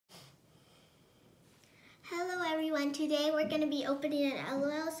everyone. Today we're going to be opening an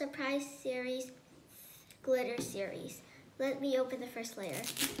LOL Surprise Series glitter series. Let me open the first layer.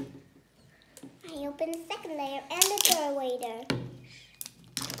 I open the second layer and the third layer.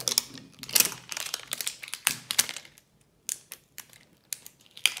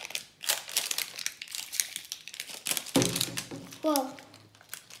 Whoa.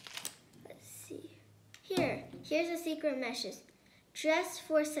 Let's see. Here's the secret meshes. Dress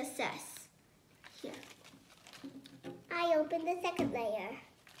for success. Here. I open the second layer.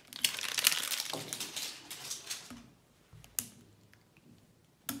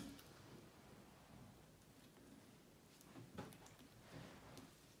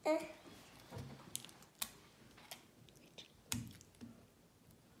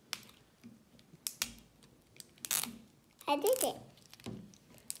 I did it.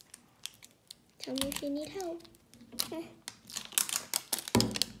 Tell me if you need help.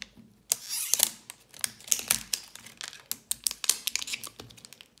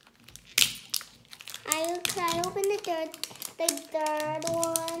 I open the third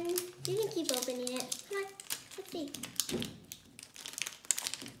one. You can keep opening it. Come on, let's see.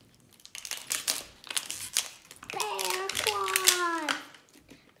 Bear quad.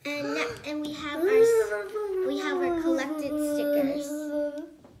 And we have our collected stickers.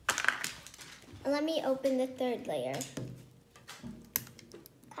 Let me open the third layer.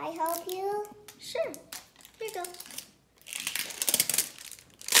 Can I help you? Sure. Here you go.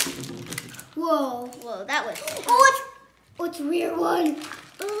 Whoa, that was. Oh, it's a rare one.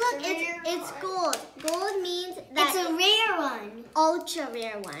 Oh, look, it's gold. Gold means that it's a rare one. Ultra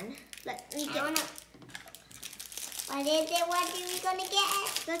rare one. Let me get. What is it? What are we gonna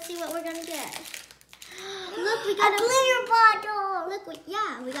get? Let's see what we're gonna get. Look, we got a glitter bottle. Look,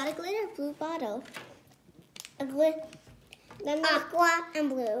 we got a glitter blue bottle. Aqua and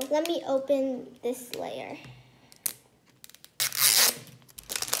blue. Let me open this layer.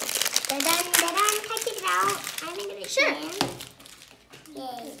 Take it out. I'm gonna Sure.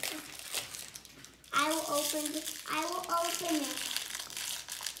 Yay. I will open it.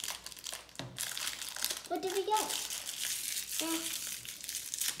 What did we get? No,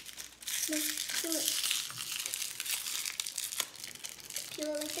 peel it. Peel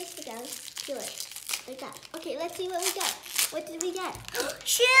it like this again. Peel it like that. Okay, let's see what we got. What did we get?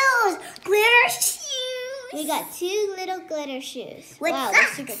 Shoes! Glitter shoes! We got 2 little glitter shoes. With wow,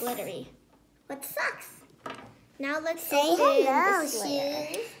 socks. they're super glittery. With socks. Now let's Say open hello, this layer.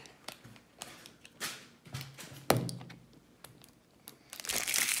 shoes.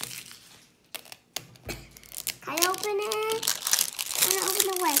 Can I open it? I'm gonna open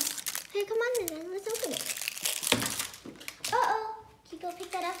the way. Hey, come on then, let's open it. Uh-oh. Can you go pick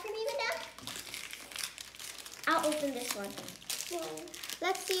that up for me, Madame? I'll open this one. No.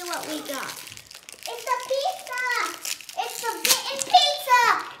 Let's see what we got. It's a pizza! It's a bitten pizza!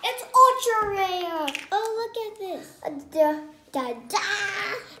 It's ultra rare! Oh, look at this. Da-da!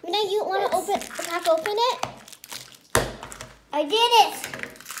 Now you want to crack open it? I did it!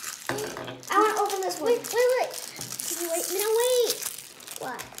 I want to open this one. Wait. Wait.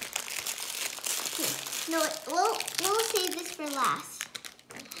 What? No, we'll save this for last.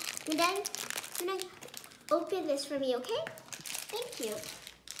 And then open this for me, okay? Thank you.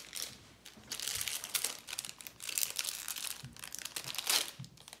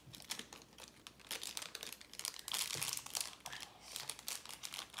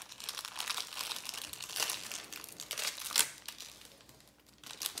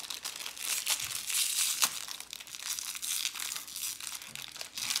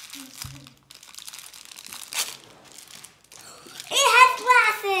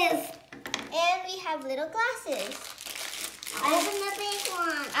 And we have little glasses. I'll open the big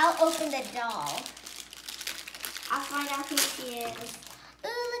one. I'll open the doll. I'll find out who she is.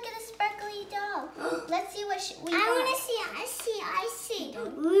 Ooh, look at the sparkly doll. Let's see what we got. I want to see. I see.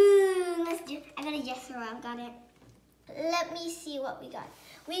 Ooh, let's do. I got a yes or I've got it. Let me see what we got.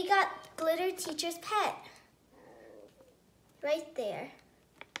 We got Glitter Teacher's Pet. Right there.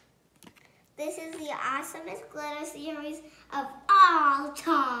 This is the awesomest glitter series of all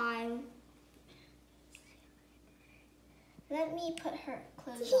time. Let me put her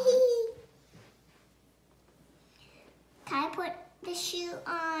clothes on. Can I put the shoe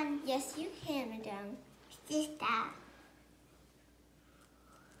on? Yes, you can, Madame. Just that.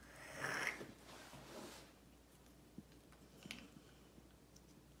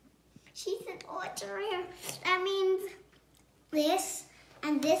 She's an ultra rare. That means this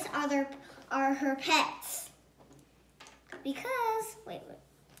and this are her pets. Because, wait.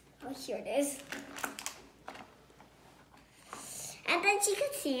 Oh, here it is. And then she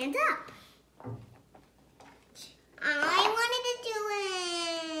could stand up. I wanted to do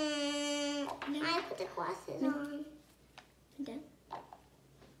it. No. I put the glasses No. on. Done.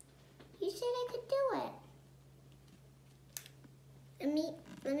 You said I could do it.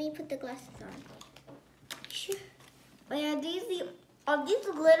 Let me put the glasses on. Sure. Wait, are these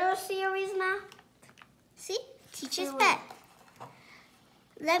the glitter series now? See? Teacher's Oh. pet.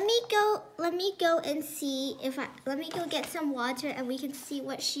 Let me go and see if let me go get some water and we can see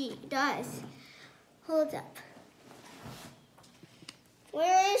what she does. Hold up.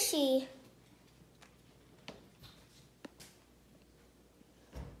 Where is she?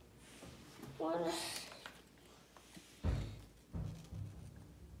 What is...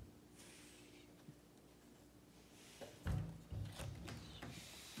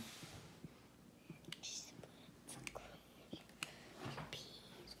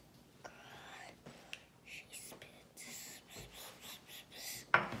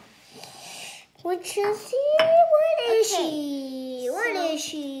 What you see? What is Okay, she? What so- is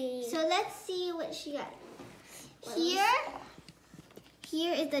she? So let's see what she got. What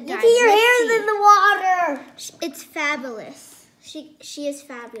Here is the Look diamond. at your Let's hairs see. in the water. It's fabulous. She is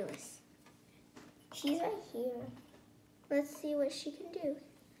fabulous. She's right here. Let's see what she can do.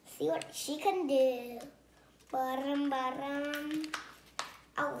 See what she can do. Bottom, bottom.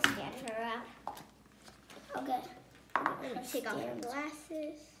 I will stand her up. Okay. I'm gonna take off her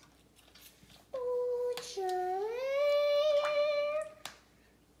glasses. Oh, Jerry.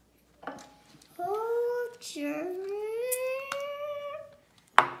 Oh, Jerry.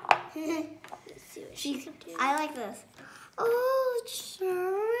 Let's see what she can do. I like this. Oh,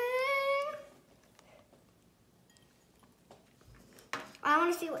 Jerry. I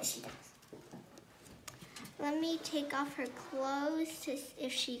want to see what she does. Let me take off her clothes to see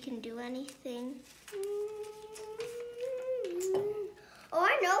if she can do anything. Oh,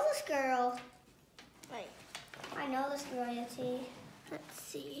 I know this girl. Wait, I know this girl, Yeti. let's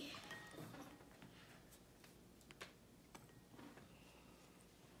see.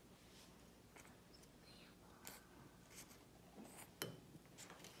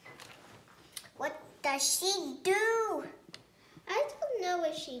 What does she do? I don't know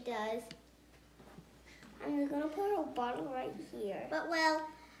what she does, I'm just gonna put her bottle right here. but well,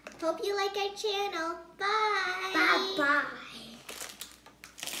 hope you like our channel. Bye. Bye bye.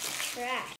 Trash.